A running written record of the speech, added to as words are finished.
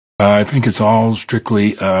I think it's all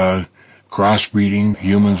strictly crossbreeding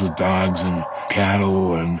humans with dogs and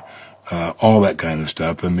cattle and all that kind of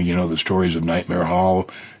stuff. And the stories of Nightmare Hall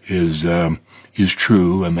is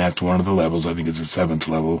true, and that's one of the levels. I think it's the seventh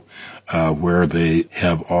level where they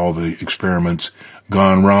have all the experiments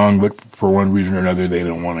gone wrong, but for one reason or another, they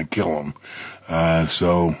don't want to kill them.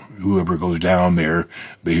 So whoever goes down there,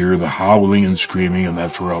 they hear the howling and screaming, and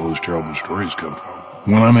that's where all those terrible stories come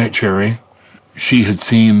from. When I met Cherry, she had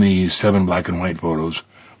seen the 7 black and white photos,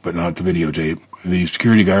 but not the videotape. The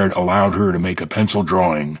security guard allowed her to make a pencil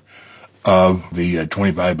drawing of the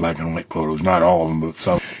 25 black and white photos, not all of them, but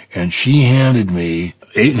some. And she handed me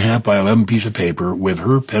 8.5 by 11 piece of paper with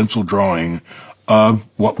her pencil drawing of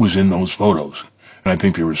what was in those photos. And I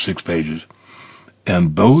think there were 6 pages.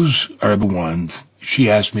 And those are the ones she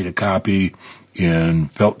asked me to copy in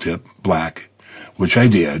felt tip black, which I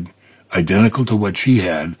did, identical to what she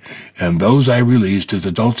had, and those I released as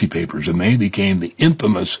the Dulce papers, and they became the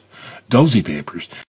infamous Dulce papers.